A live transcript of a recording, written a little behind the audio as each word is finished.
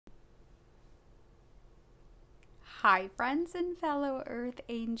Hi friends and fellow Earth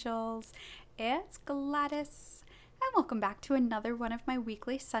Angels, it's Gladys and welcome back to another one of my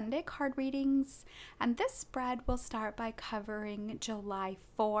weekly Sunday card readings. And this spread will start by covering July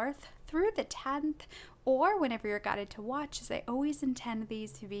 4th through the 10th, or whenever you're guided to watch, as I always intend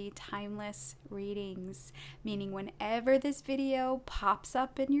these to be timeless readings, meaning whenever this video pops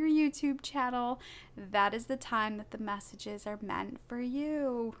up in your YouTube channel, that is the time that the messages are meant for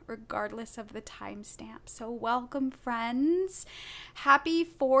you, regardless of the timestamp. So welcome, friends. Happy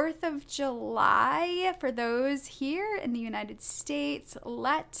 4th of July for those here in the United States.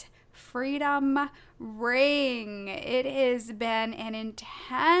 Let freedom ring. It has been an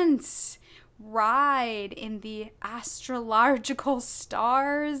intense ride in the astrological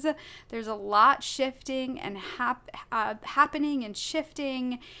stars. There's a lot shifting and happening and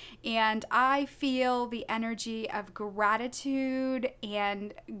shifting, and I feel the energy of gratitude,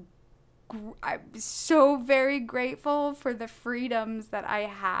 and I'm so very grateful for the freedoms that I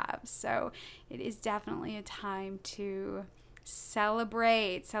have. So it is definitely a time to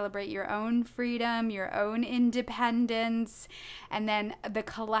celebrate your own freedom, your own independence, and then the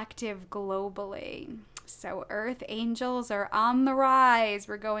collective globally. So Earth Angels are on the rise.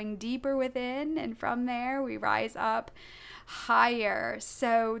 We're going deeper within, and from there we rise up higher.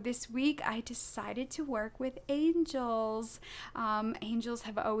 So this week I decided to work with angels. Angels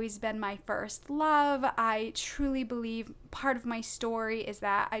have always been my first love. I truly believe, part of my story is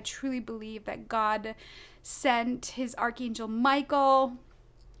that I truly believe that God sent his Archangel Michael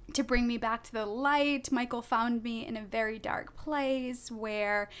to bring me back to the light. Michael found me in a very dark place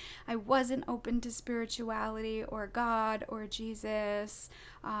where I wasn't open to spirituality or God or Jesus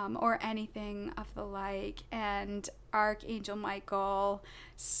or anything of the like. And Archangel Michael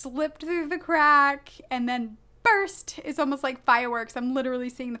slipped through the crack and then burst. It's almost like fireworks. I'm literally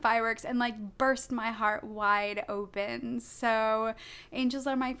seeing the fireworks, and like burst my heart wide open. So angels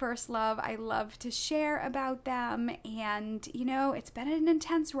are my first love. I love to share about them, and you know, it's been an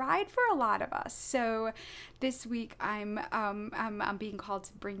intense ride for a lot of us. So this week I'm being called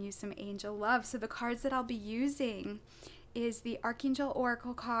to bring you some angel love. So the cards that I'll be using is the Archangel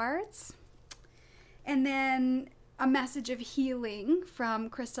Oracle Cards, and then a message of healing from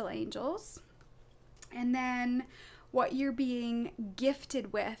Crystal Angels. And then what you're being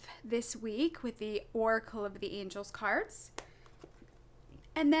gifted with this week with the Oracle of the Angels cards.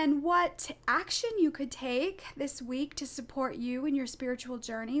 And then what action you could take this week to support you in your spiritual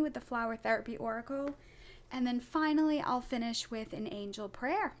journey with the Flower Therapy Oracle. And then finally, I'll finish with an angel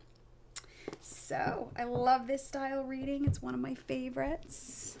prayer. So I love this style reading. It's one of my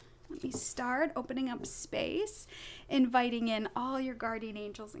favorites. Let me start opening up space, inviting in all your guardian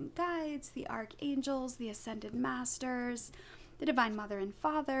angels and guides, the archangels, the ascended masters, the Divine Mother and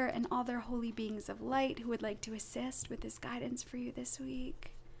Father, and all their holy beings of light who would like to assist with this guidance for you this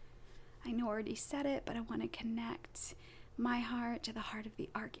week. I know I already said it, but I want to connect my heart to the heart of the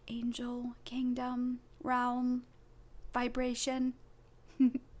archangel kingdom, realm, vibration.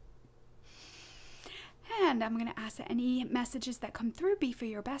 And I'm going to ask that any messages that come through be for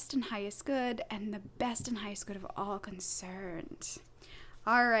your best and highest good, and the best and highest good of all concerned.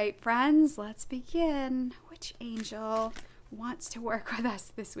 All right, friends, let's begin. Which angel wants to work with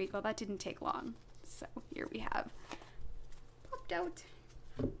us this week? Well, that didn't take long. So here we have popped out.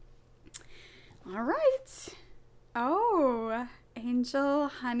 All right. Oh,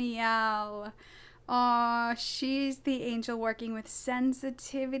 Angel Haniel. Oh, she's the angel working with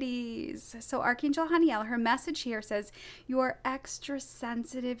sensitivities. So Archangel Haniel, her message here says, you're extra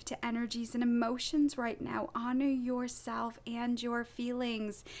sensitive to energies and emotions right now. Honor yourself and your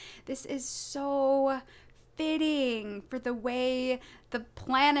feelings. This is so fitting for the way the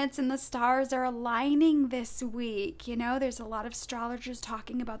planets and the stars are aligning this week. You know, there's a lot of astrologers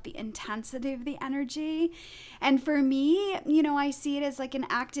talking about the intensity of the energy. And for me, you know, I see it as like an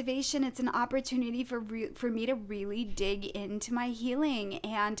activation. It's an opportunity for me to really dig into my healing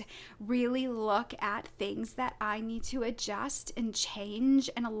and really look at things that I need to adjust and change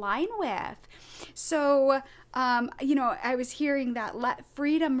and align with. So, you know, I was hearing that let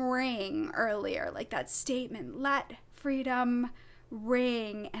freedom ring earlier, like that statement, let freedom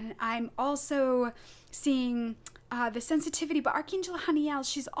ring. And I'm also seeing the sensitivity, but Archangel Haniel,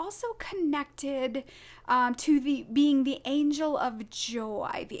 she's also connected to being the angel of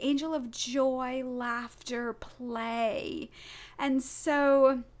joy, laughter, play. And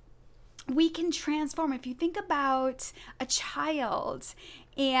so we can transform. If you think about a child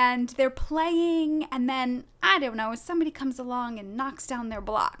and they're playing, and then, I don't know, somebody comes along and knocks down their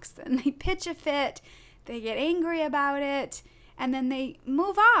blocks, and they pitch a fit, they get angry about it, and then they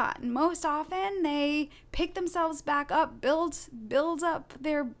move on. Most often they pick themselves back up, build up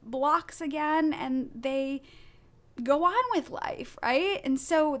their blocks again, and they go on with life, right? And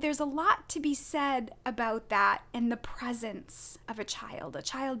so there's a lot to be said about that and the presence of a child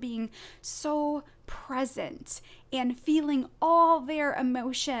being so present and feeling all their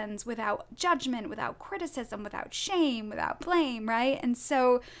emotions without judgment, without criticism, without shame, without blame, right? And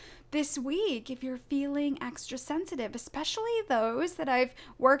so this week, if you're feeling extra sensitive, especially those that I've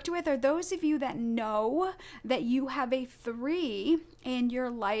worked with, or those of you that know that you have a 3 in your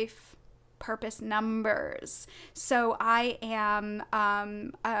life purpose numbers. So I am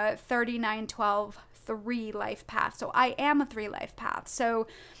a 3912-3 life path. So I am a 3 life path. So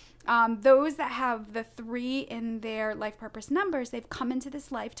those that have the 3 in their life purpose numbers, they've come into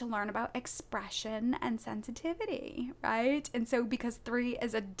this life to learn about expression and sensitivity, right? And so because 3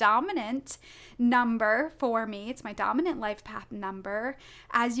 is a dominant number for me, it's my dominant life path number,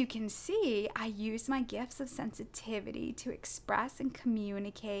 as you can see, I use my gifts of sensitivity to express and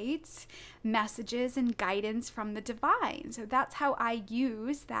communicate messages and guidance from the divine. So that's how I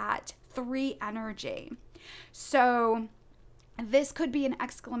use that 3 energy. So this could be an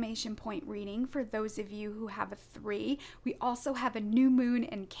exclamation point reading for those of you who have a 3. We also have a new moon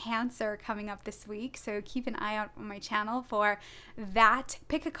in Cancer coming up this week, so keep an eye out on my channel for that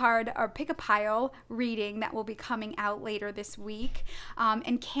pick a card or pick a pile reading that will be coming out later this week.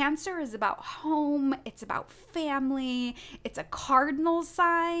 And Cancer is about home, it's about family, it's a cardinal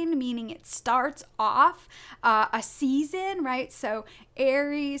sign, meaning it starts off a season, right? So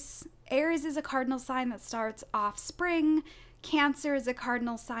Aries is a cardinal sign that starts off spring. Cancer is a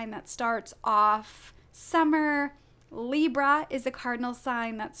cardinal sign that starts off summer. Libra is a cardinal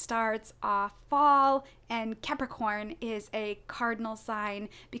sign that starts off fall. And Capricorn is a cardinal sign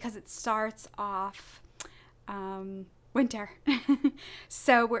because it starts off winter.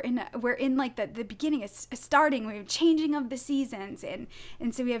 So we're in like the beginning, is starting, we're changing of the seasons, and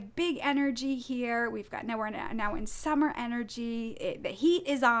so we have big energy here. We're now in summer energy. The heat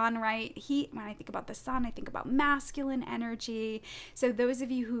is on, right? Heat, when I think about the sun, I think about masculine energy. So those of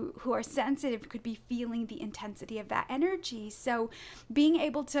you who are sensitive could be feeling the intensity of that energy. So being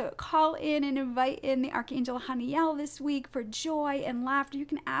able to call in and invite in the Archangel Haniel this week for joy and laughter. You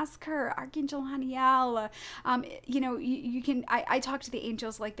can ask her, Archangel Haniel, you can, I talk to the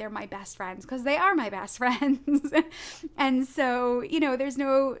angels like they're my best friends, because they are my best friends. And so, there's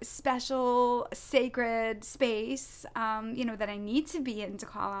no special sacred space, that I need to be in to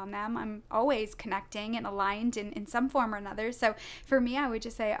call on them. I'm always connecting and aligned in some form or another. So for me, I would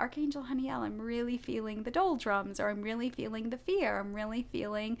just say, Archangel Haniel, I'm really feeling the doldrums, or I'm really feeling the fear. I'm really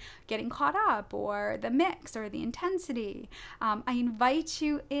feeling getting caught up, or the mix, or the intensity. I invite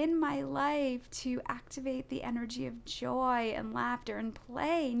you in my life to activate the energy of joy and laughter and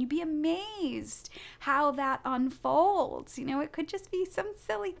play, and you'd be amazed how that unfolds. It could just be some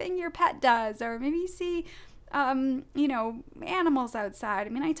silly thing your pet does, or maybe you see animals outside. I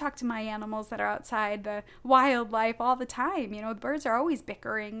mean, I talk to my animals that are outside, the wildlife, all the time. The birds are always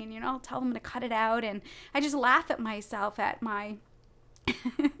bickering, and I'll tell them to cut it out, and I just laugh at myself at my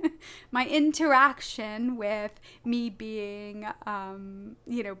my interaction with me being,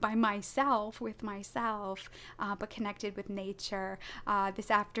 by myself, with myself, but connected with nature.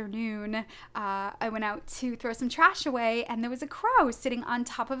 This afternoon, I went out to throw some trash away, and there was a crow sitting on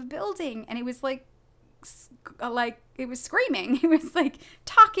top of a building, and it was like it was screaming. It was like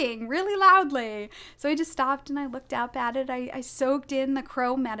talking really loudly. So I just stopped and I looked up at it. I soaked in the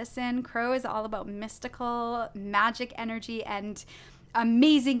crow medicine. Crow is all about mystical, magic energy, and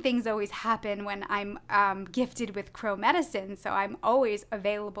amazing things always happen when I'm gifted with crow medicine, so I'm always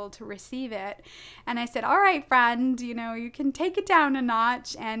available to receive it. And I said, all right, friend, you can take it down a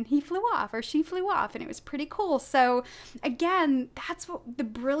notch. And he flew off, or she flew off, and it was pretty cool. So again, that's what the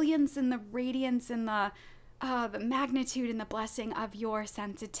brilliance and the radiance and the magnitude and the blessing of your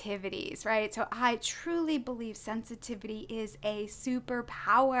sensitivities, right? So I truly believe sensitivity is a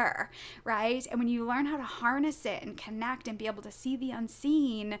superpower, right? And when you learn how to harness it and connect and be able to see the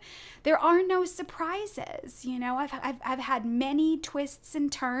unseen, there are no surprises. I've had many twists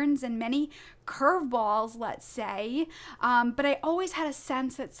and turns and many curveballs, let's say, but I always had a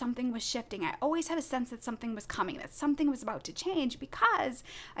sense that something was shifting. I always had a sense that something was coming, that something was about to change, because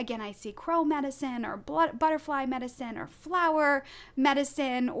again, I see crow medicine, or butterfly medicine, or flower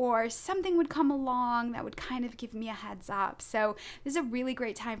medicine, or something would come along that would kind of give me a heads up. So this is a really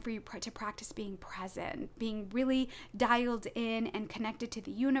great time for you to practice being present, being really dialed in and connected to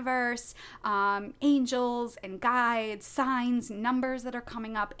the universe, angels and guides, signs, numbers that are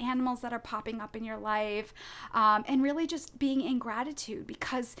coming up, animals that are popping up in your life, and really just being in gratitude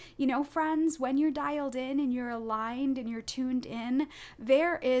because, you know, friends, when you're dialed in and you're aligned and you're tuned in,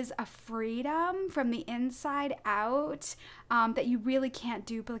 there is a freedom from the inside out that you really can't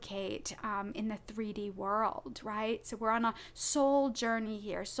duplicate in the 3D world, right? So we're on a soul journey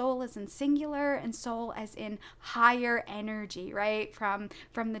here. Soul is in singular and soul as in higher energy, right? From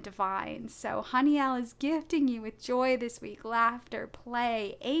the divine. So Haniel is gifting you with joy this week, laughter,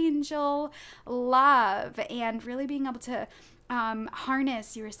 play, angel, love, and really being able to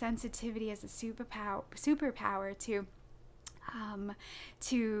harness your sensitivity as a superpower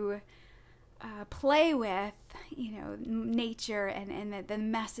to play with, you know, nature and the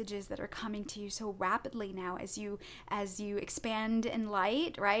messages that are coming to you so rapidly now as you expand in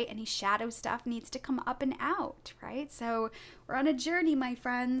light, right? Any shadow stuff needs to come up and out, right? So we're on a journey, my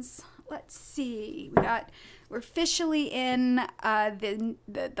friends. Let's see. We're officially in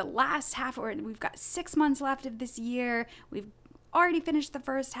the last half, or we've got 6 months left of this year. We've already finished the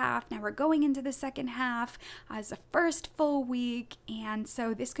first half. Now we're going into the second half as the first full week. And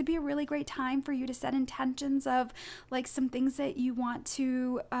so this could be a really great time for you to set intentions of like some things that you want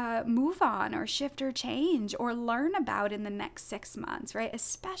to move on or shift or change or learn about in the next 6 months, right?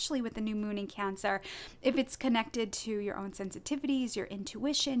 Especially with the new moon in Cancer. If it's connected to your own sensitivities, your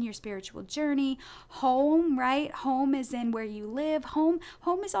intuition, your spiritual journey, home, right? Home is in where you live. Home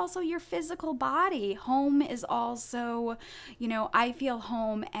is also your physical body. Home is also, you know, I feel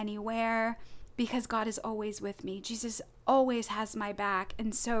home anywhere because God is always with me. Jesus always has my back.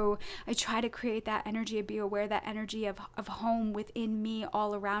 And so I try to create that energy and be aware of that energy of home within me,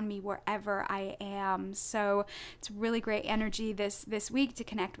 all around me, wherever I am. So it's really great energy this week to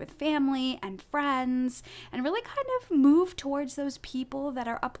connect with family and friends and really kind of move towards those people that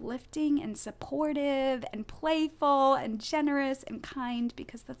are uplifting and supportive and playful and generous and kind,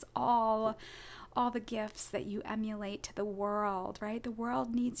 because that's all the gifts that you emulate to the world, right? The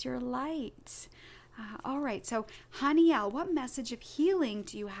world needs your light. All right, so Haniel, what message of healing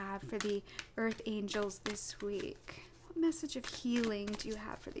do you have for the Earth Angels this week? What message of healing do you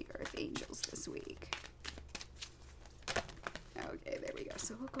have for the Earth Angels this week? Okay, there we go.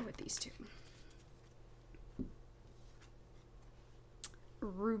 So we'll go with these two.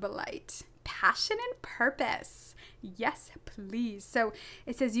 Rubelite, passion and purpose. Yes, please. So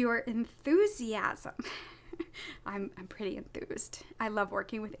it says your enthusiasm. I'm pretty enthused. I love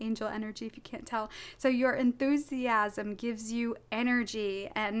working with angel energy, if you can't tell. So your enthusiasm gives you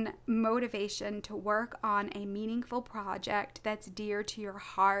energy and motivation to work on a meaningful project that's dear to your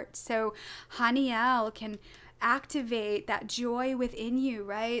heart. So Haniel can activate that joy within you,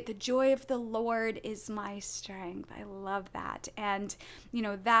 right? The joy of the Lord is my strength. I love that. And you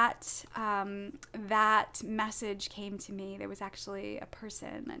know, that message came to me. There was actually a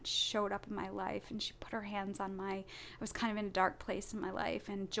person that showed up in my life and she put her hands on I was kind of in a dark place in my life,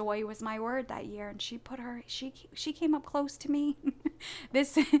 and joy was my word that year, and she came up close to me.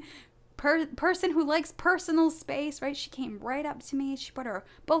 This person who likes personal space, right? She came right up to me. She put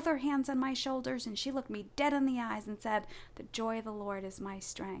both her hands on my shoulders and she looked me dead in the eyes and said, "The joy of the Lord is my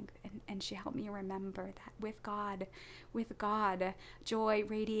strength." And she helped me remember that with God, joy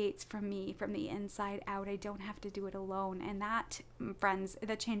radiates from me from the inside out. I don't have to do it alone. And that, friends,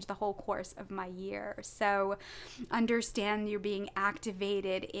 that changed the whole course of my year. So understand you're being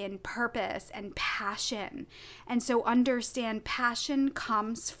activated in purpose and passion. And so understand passion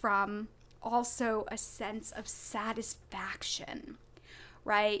comes from also a sense of satisfaction,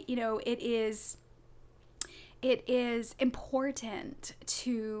 right? You know, it is important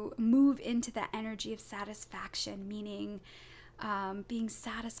to move into that energy of satisfaction, meaning being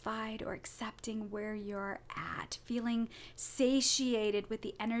satisfied or accepting where you're at, feeling satiated with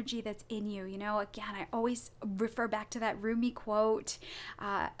the energy that's in you. You know, again, I always refer back to that Rumi quote,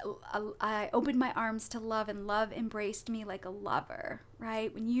 I opened my arms to love and love embraced me like a lover,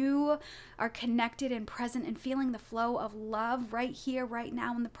 right? When you are connected and present and feeling the flow of love right here, right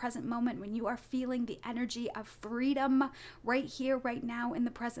now in the present moment, when you are feeling the energy of freedom right here, right now in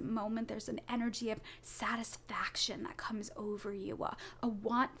the present moment, there's an energy of satisfaction that comes over you, a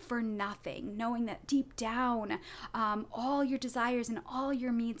want for nothing, knowing that deep down, all your desires and all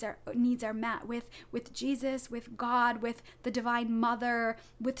your needs are met with Jesus, with God, with the Divine Mother,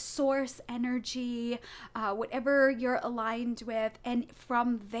 with source energy, whatever you're aligned with. And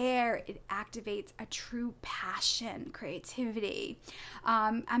from there, it activates a true passion, creativity.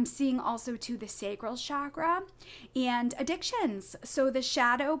 I'm seeing also to the sacral chakra and addictions. So the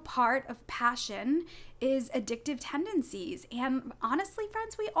shadow part of passion is addictive tendencies. And honestly,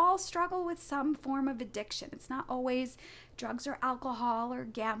 friends, we all struggle with some form of addiction. It's not always drugs or alcohol or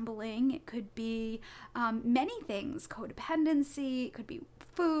gambling. It could be many things, codependency, it could be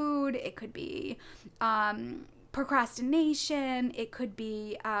food, it could be procrastination, it could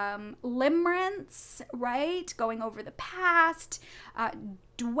be limerence, right? Going over the past,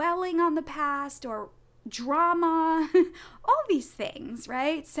 dwelling on the past, or drama, all these things,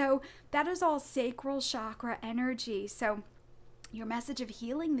 right? So that is all sacral chakra energy. So your message of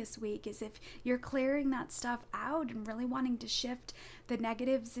healing this week is if you're clearing that stuff out and really wanting to shift the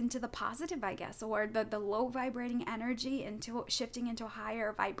negatives into the positive, I guess, or the low vibrating energy into shifting into a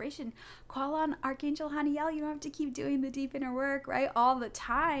higher vibration, call on Archangel Haniel. You don't have to keep doing the deep inner work, right? All the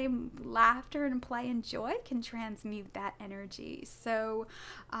time. Laughter and play and joy can transmute that energy. So,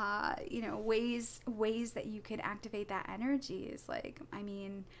 ways that you can activate that energy is like,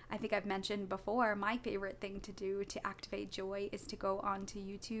 I think I've mentioned before, my favorite thing to do to activate joy is to go onto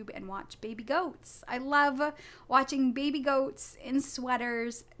YouTube and watch baby goats. I love watching baby goats in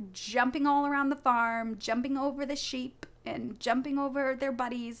sweaters, jumping all around the farm, jumping over the sheep and jumping over their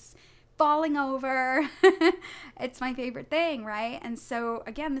buddies, falling over. It's my favorite thing, right? And so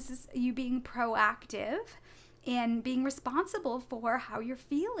again, this is you being proactive and being responsible for how you're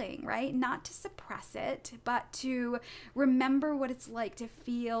feeling, right? Not to suppress it, but to remember what it's like to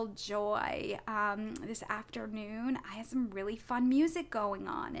feel joy. This afternoon, I had some really fun music going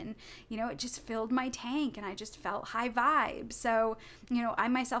on, and, it just filled my tank, and I just felt high vibe. So, I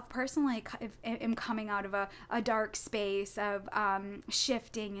myself personally am coming out of a dark space of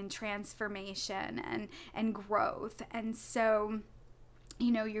shifting and transformation and growth. And so,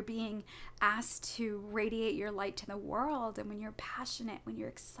 you're being asked to radiate your light to the world. And when you're passionate, when you're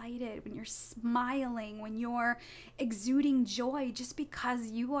excited, when you're smiling, when you're exuding joy, just because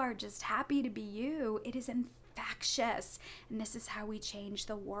you are just happy to be you, it is infectious. And this is how we change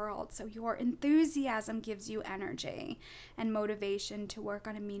the world. So your enthusiasm gives you energy and motivation to work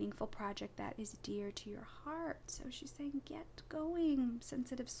on a meaningful project that is dear to your heart. So she's saying, get going,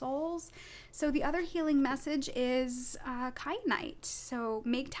 sensitive souls. So the other healing message is kyanite. So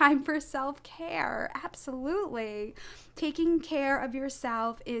make time for self-care. Absolutely. Taking care of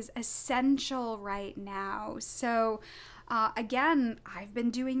yourself is essential right now. So again, I've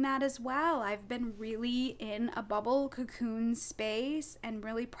been doing that as well. I've been really in a bubble cocoon space and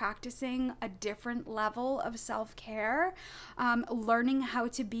really practicing a different level of self-care, learning how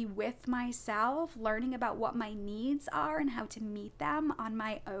to be with myself, learning about what my needs are and how to meet them on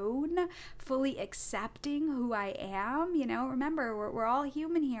my own, fully accepting who I am. Remember, we're all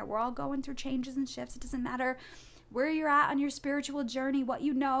human here. We're all going through changes and shifts. It doesn't matter where you're at on your spiritual journey, what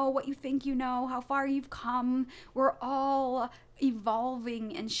you know, what you think you know, how far you've come. We're all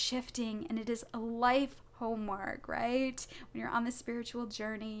evolving and shifting, and it is a life homework, right? When you're on the spiritual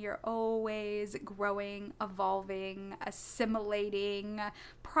journey, you're always growing, evolving, assimilating,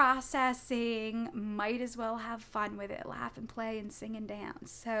 processing. Might as well have fun with it, laugh and play and sing and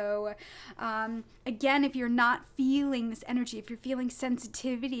dance. So again, if you're not feeling this energy, if you're feeling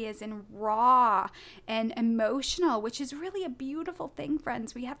sensitivity as in raw and emotional, which is really a beautiful thing,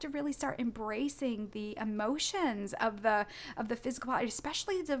 friends, we have to really start embracing the emotions of the physical body,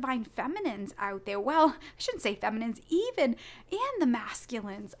 especially the divine feminines out there. Well, I shouldn't say feminines, and the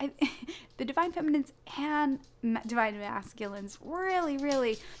masculines. The divine feminines and divine masculines really,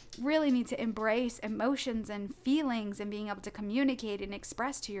 really, really need to embrace emotions and feelings and being able to communicate and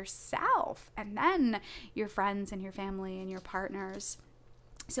express to yourself, and then your friends and your family and your partners.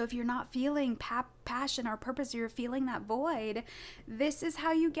 So if you're not feeling passion or purpose, or you're feeling that void, this is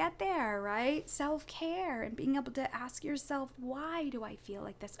how you get there, right? Self-care and being able to ask yourself, why do I feel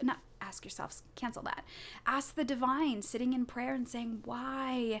like this? Not ask yourself, cancel that. Ask the divine, sitting in prayer and saying,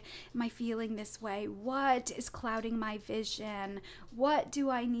 why am I feeling this way? What is clouding my vision? What do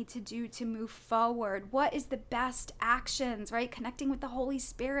I need to do to move forward? What is the best actions, right? Connecting with the Holy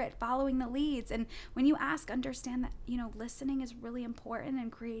Spirit, following the leads. And when you ask, understand that, listening is really important,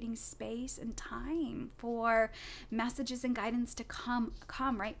 and creating space and time for messages and guidance to come,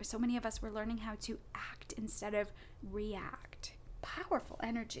 right? So many of us, we're learning how to act instead of react. Powerful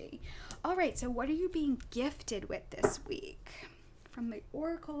energy. All right, so what are you being gifted with this week? From the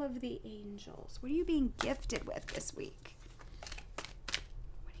Oracle of the Angels, what are you being gifted with this week?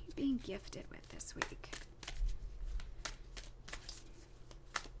 What are you being gifted with this week?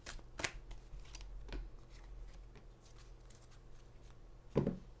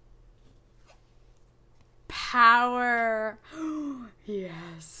 power.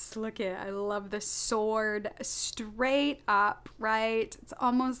 Yes, look at it. I love the sword straight up, right? It's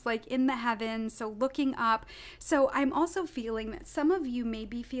almost like in the heavens, so looking up. So I'm also feeling that some of you may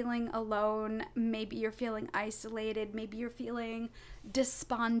be feeling alone. Maybe you're feeling isolated. Maybe you're feeling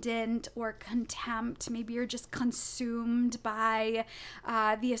despondent or contempt. Maybe you're just consumed by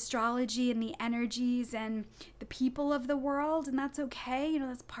the astrology and the energies and the people of the world, and that's okay. You know,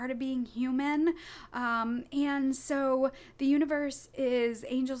 that's part of being human. And so the universe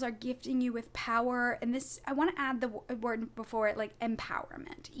angels are gifting you with power. And this, I want to add the word before it, like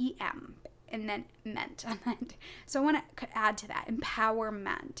empowerment, E-M, and then meant. So I want to add to that,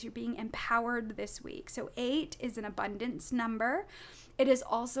 empowerment. You're being empowered this week. So 8 is an abundance number. It is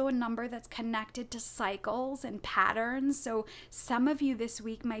also a number that's connected to cycles and patterns. So some of you this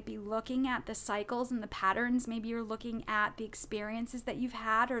week might be looking at the cycles and the patterns. Maybe you're looking at the experiences that you've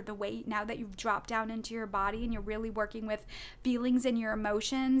had, or the way now that you've dropped down into your body and you're really working with feelings and your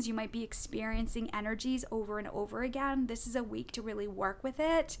emotions. You might be experiencing energies over and over again. This is a week to really work with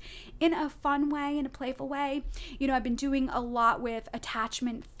it in a fun way, in a playful way. You know, I've been doing a lot with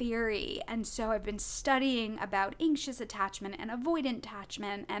attachment theory, and so I've been studying about anxious attachment and avoidant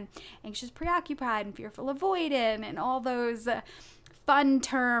attachment and anxious preoccupied and fearful avoidant and all those fun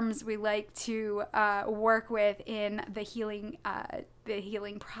terms we like to work with in the healing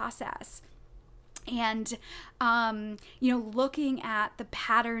process. And, you know, looking at the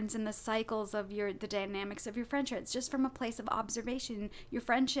patterns and the cycles of the dynamics of your friendships, just from a place of observation, your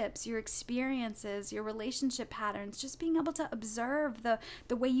friendships, your experiences, your relationship patterns, just being able to observe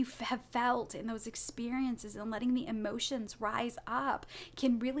the way you have felt in those experiences and letting the emotions rise up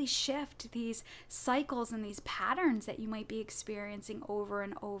can really shift these cycles and these patterns that you might be experiencing over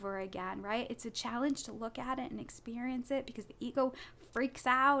and over again, right? It's a challenge to look at it and experience it, because the ego freaks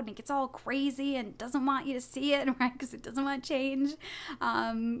out and it gets all crazy and doesn't want you to see it, right? Because it doesn't want change.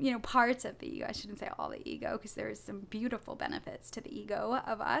 You know, parts of the ego, I shouldn't say all the ego, because there's some beautiful benefits to the ego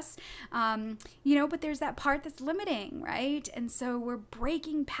of us, you know, but there's that part that's limiting, right? And so we're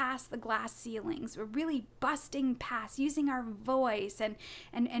breaking past the glass ceilings. We're really busting past, using our voice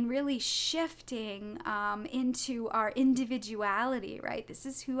and really shifting into our individuality, right? This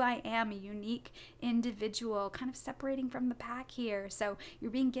is who I am, a unique individual, kind of separating from the pack here. So you're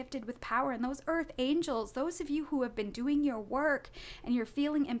being gifted with power, and those earth angels, those of you who have been doing your work and you're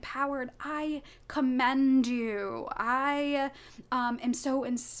feeling empowered, I commend you. I am so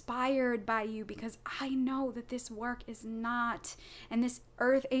inspired by you, because I know that this work is not, and this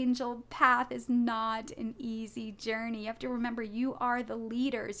earth angel path is not an easy journey. You have to remember, you are the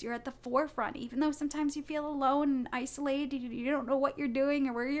leaders. You're at the forefront, even though sometimes you feel alone and isolated. You don't know what you're doing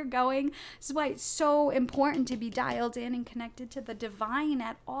or where you're going. This is why it's so important to be dialed in and connected to the divine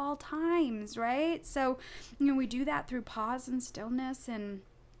at all times, right? So, you know, we do that through pause and stillness and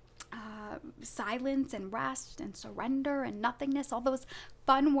silence and rest and surrender and nothingness, all those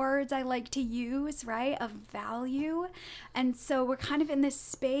fun words I like to use, right, of value. And so we're kind of in this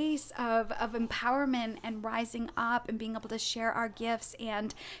space of empowerment and rising up and being able to share our gifts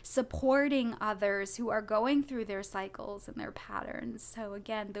and supporting others who are going through their cycles and their patterns. So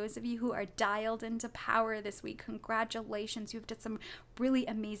again, those of you who are dialed into power this week, congratulations. You've done some really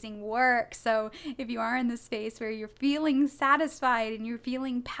amazing work. So if you are in the space where you're feeling satisfied and you're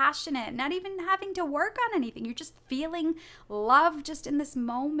feeling passionate, not even having to work on anything, you're just feeling love just in this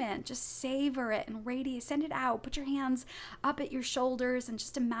moment, just savor it and radiate, send it out. Put your hands up at your shoulders and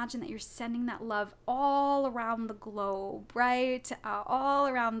just imagine that you're sending that love all around the globe, right? All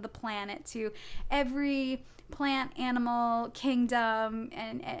around the planet, to every plant, animal, kingdom,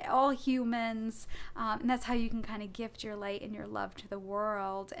 and all humans. And that's how you can kind of gift your light and your love to the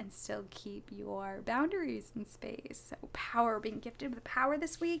world and still keep your boundaries in space. So power, being gifted with power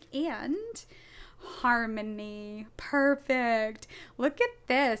this week, and harmony. Perfect. Look at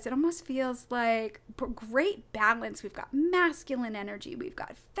this. It almost feels like great balance. We've got masculine energy. We've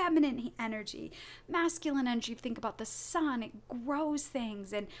got feminine energy. Masculine energy, think about the sun. It grows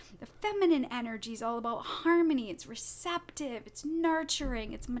things. And the feminine energy is all about harmony. It's receptive. It's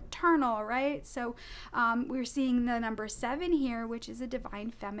nurturing. It's maternal, right? So we're seeing the number 7 here, which is a divine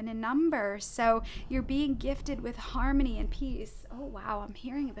feminine number. So you're being gifted with harmony and peace. Oh, wow. I'm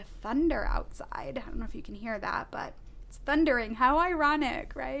hearing the thunder outside. I don't know if you can hear that, but it's thundering. How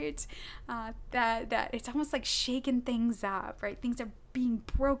ironic, right? That it's almost like shaking things up, right? Things are being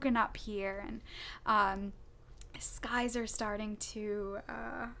broken up here, and skies are starting to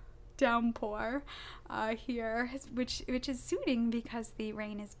downpour here, which is suiting because the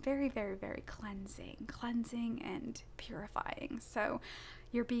rain is very, very, very cleansing and purifying. So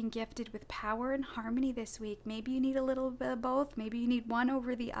you're being gifted with power and harmony this week. Maybe you need a little bit of both. Maybe you need one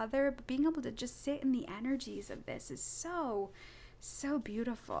over the other, but being able to just sit in the energies of this is so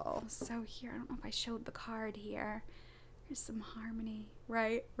beautiful. So here, I don't know if I showed the card here. There's some harmony,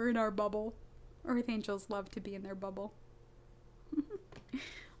 right? We're in our bubble. Earth angels love to be in their bubble.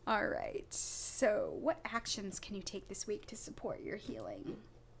 All right, so what actions can you take this week to support your healing?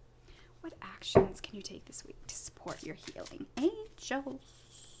 What actions can you take this week to support your healing? Angels.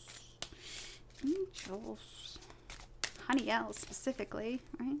 Honey L specifically,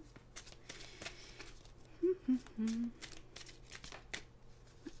 right?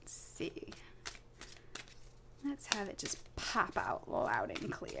 Let's see. Let's have it just pop out loud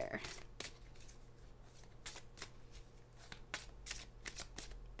and clear.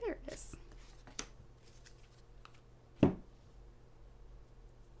 There it is.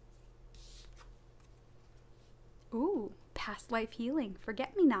 Ooh, past life healing.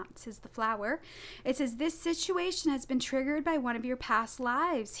 Forget-me-nots is the flower. It says this situation has been triggered by one of your past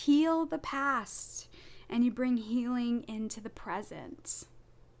lives. Heal the past, and you bring healing into the present.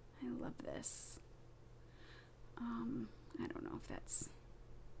 I love this. I don't know if that's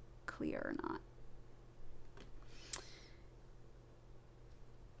clear or not.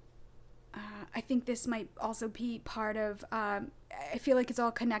 I think this might also be part of, I feel like it's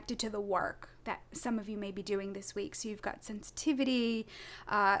all connected to the work that some of you may be doing this week. So you've got sensitivity,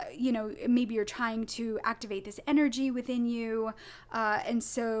 you know, maybe you're trying to activate this energy within you. And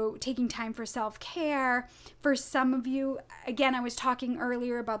so taking time for self-care. For some of you, again, I was talking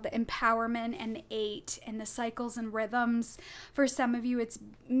earlier about the empowerment and the 8 and the cycles and rhythms. For some of you, it's,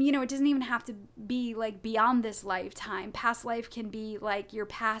 you know, it doesn't even have to be like beyond this lifetime. Past life can be like your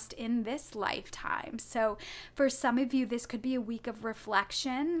past in this lifetime. So for some of you, this could be a week of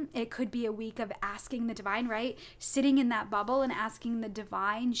reflection. It could be a week of asking the divine, right? Sitting in that bubble and asking the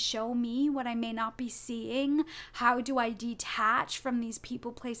divine, show me what I may not be seeing. How do I detach from these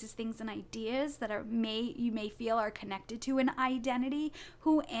people, places, things, and ideas that are you may feel are connected to an identity?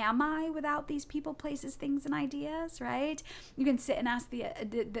 Who am I without these people, places, things, and ideas, right? You can sit and ask the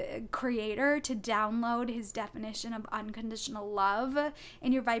creator to download his definition of unconditional love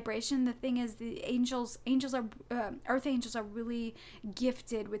in your vibration. The thing is, the earth angels are really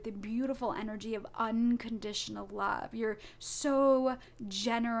gifted with the beautiful energy of unconditional love. You're so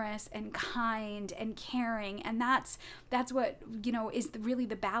generous and kind and caring, and that's what, you know, is really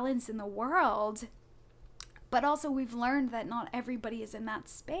the balance in the world. But also we've learned that not everybody is in that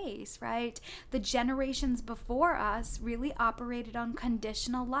space, right? The generations before us really operated on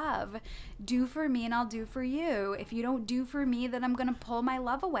conditional love. Do for me and I'll do for you. If you don't do for me, then I'm going to pull my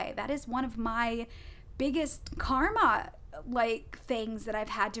love away. That is one of my biggest karma like things that I've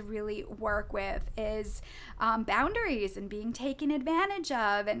had to really work with is boundaries and being taken advantage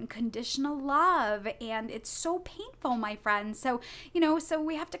of and conditional love. And it's so painful, my friends. So, you know, so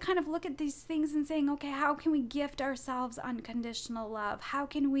we have to kind of look at these things and saying, okay, how can we gift ourselves unconditional love? How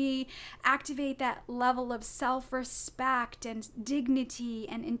can we activate that level of self-respect and dignity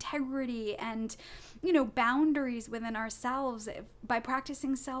and integrity and, you know, boundaries within ourselves by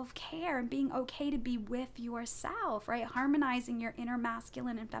practicing self-care and being okay to be with yourself, right? Harmonizing your inner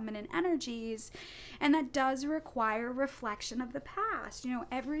masculine and feminine energies. And that does require reflection of the past. You know,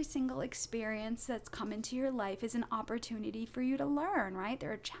 every single experience that's come into your life is an opportunity for you to learn, right?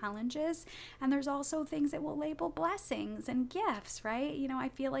 There are challenges and there's also things that we'll label blessings and gifts, right? You know, I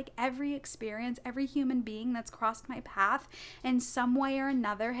feel like every experience, every human being that's crossed my path in some way or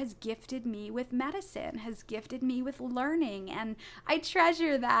another has gifted me with medicine, has gifted me with learning. And I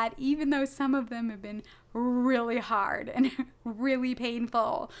treasure that, even though some of them have been really hard and really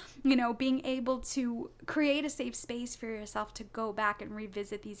painful. You know, being able to create a safe space for yourself to go back and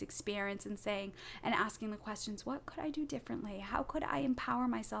revisit these experiences and saying and asking the questions, what could I do differently? How could I empower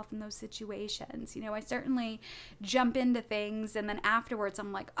myself in those situations? You know, I certainly jump into things and then afterwards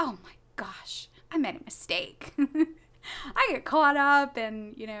I'm like, oh my gosh, I made a mistake. I get caught up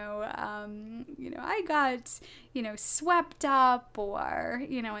and, I got, swept up or,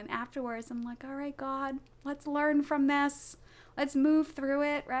 and afterwards I'm like, all right, God, let's learn from this. Let's move through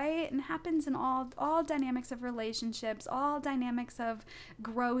it, right? And it happens in all dynamics of relationships, all dynamics of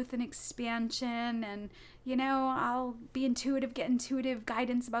growth and expansion. And, I'll be intuitive, get intuitive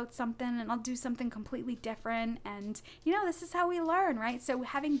guidance about something, and I'll do something completely different. And, this is how we learn, right? So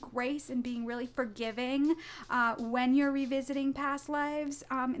having grace and being really forgiving when you're revisiting past lives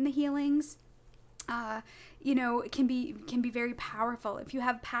in the healings. you know, can be very powerful. If you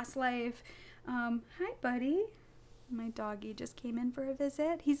have past life, hi buddy. My doggy just came in for a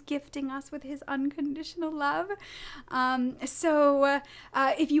visit. He's gifting us with his unconditional love. So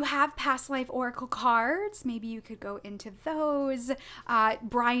if you have past life oracle cards, maybe you could go into those.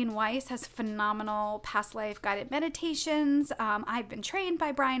 Brian Weiss has phenomenal past life guided meditations. I've been trained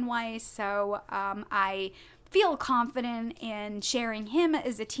by Brian Weiss, so I feel confident in sharing him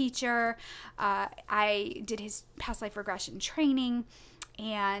as a teacher. I did his past life regression training.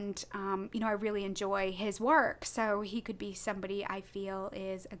 And, you know, I really enjoy his work. So he could be somebody I feel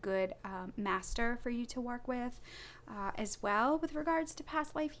is a good master for you to work with as well with regards to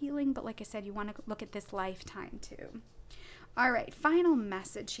past life healing. But like I said, you want to look at this lifetime too. All right, final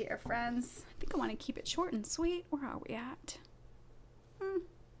message here, friends. I think I want to keep it short and sweet. Where are we at?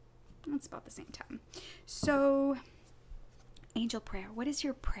 It's about the same time. So, angel prayer. What is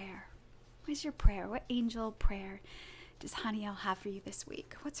your prayer? What is your prayer? What angel prayer does Haniel have for you this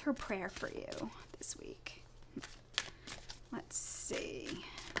week? What's her prayer for you this week? Let's see.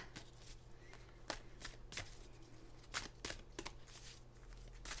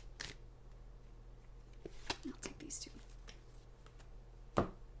 I'll take these two.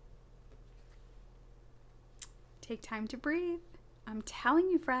 Take time to breathe. I'm telling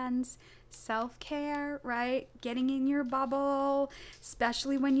you, friends, self-care, right? Getting in your bubble,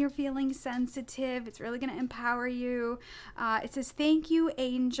 especially when you're feeling sensitive. It's really going to empower you. It says, thank you,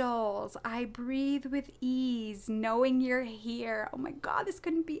 angels. I breathe with ease, knowing you're here. Oh my God, this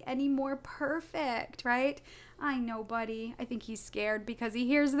couldn't be any more perfect, right? I know, buddy. I think he's scared because he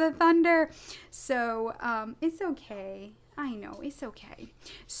hears the thunder. So it's okay. I know, it's okay.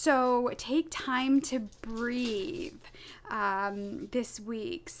 So take time to breathe this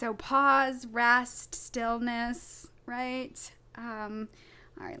week. So pause, rest, stillness, right? All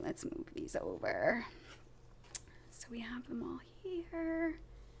right, let's move these over. So we have them all here.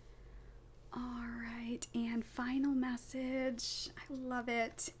 All right, and final message. I love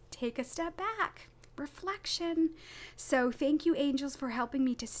it. Take a step back. Reflection. So thank you, angels, for helping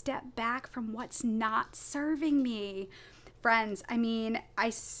me to step back from what's not serving me. Friends, I mean,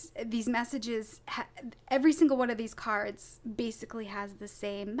 these messages, every single one of these cards basically has the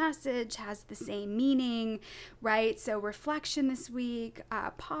same message, has the same meaning, right? So reflection this week,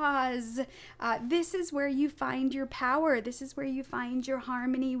 pause. This is where you find your power. This is where you find your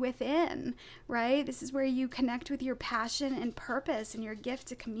harmony within, right? This is where you connect with your passion and purpose and your gift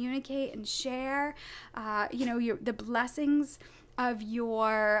to communicate and share, you know, the blessings of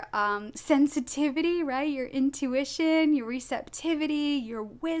your sensitivity, right? Your intuition, your receptivity, your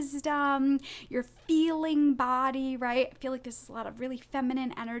wisdom, your feeling body, right? I feel like this is a lot of really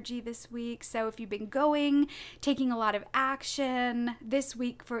feminine energy this week. So if you've been taking a lot of action this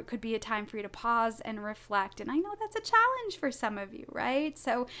week, it could be a time for you to pause and reflect. And I know that's a challenge for some of you, right?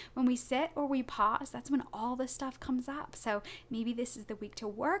 So when we sit or we pause, that's when all this stuff comes up. So maybe this is the week to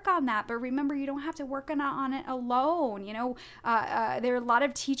work on that. But remember, you don't have to work on it alone. You know, there are a lot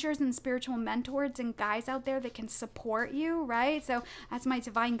of teachers and spiritual mentors and guides out there that can support you, right? So that's my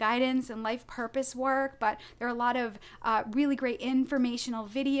divine guidance and life purpose work. But there are a lot of really great informational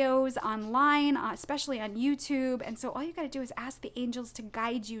videos online, especially on YouTube. And so all you got to do is ask the angels to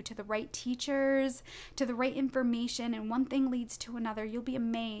guide you to the right teachers, to the right information. And one thing leads to another. You'll be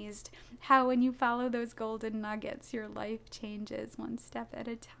amazed how when you follow those golden nuggets, your life changes one step at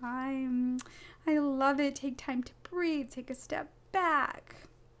a time. I love it. Take time to breathe. Take a step back.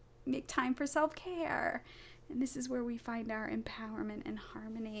 Make time for self-care. And this is where we find our empowerment and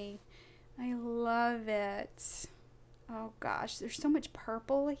harmony. I love it. Oh gosh, there's so much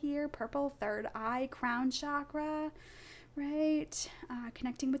purple here. Purple, third eye, crown chakra, right?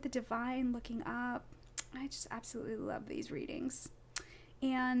 Connecting with the divine, looking up. I just absolutely love these readings.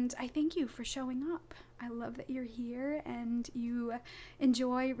 And I thank you for showing up. I love that you're here and you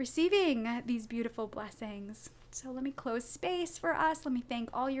enjoy receiving these beautiful blessings. So let me close space for us. Let me thank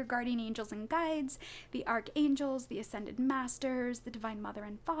all your guardian angels and guides, the archangels, the ascended masters, the divine mother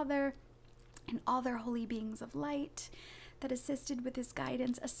and father, and all their holy beings of light that assisted with this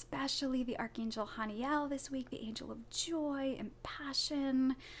guidance, especially the Archangel Haniel this week, the angel of joy and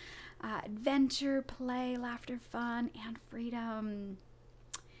passion, adventure, play, laughter, fun, and freedom.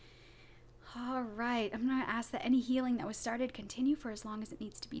 All right, I'm going to ask that any healing that was started continue for as long as it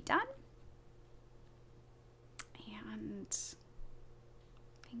needs to be done. And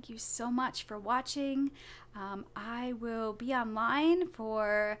Thank you so much for watching. I will be online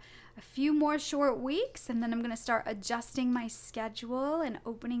for a few more short weeks, and then I'm going to start adjusting my schedule and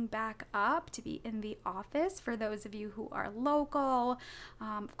opening back up to be in the office for those of you who are local.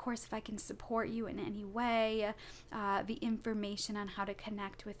 Of course, if I can support you in any way, the information on how to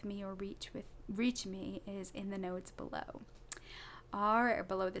connect with me or reach me is in the notes below, or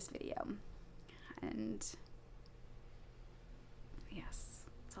below this video. And yes,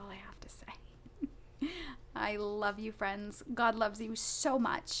 that's all I have to say. I love you, friends. God loves you so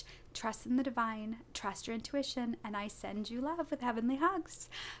much. Trust in the divine, trust your intuition, and I send you love with heavenly hugs.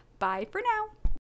 Bye for now.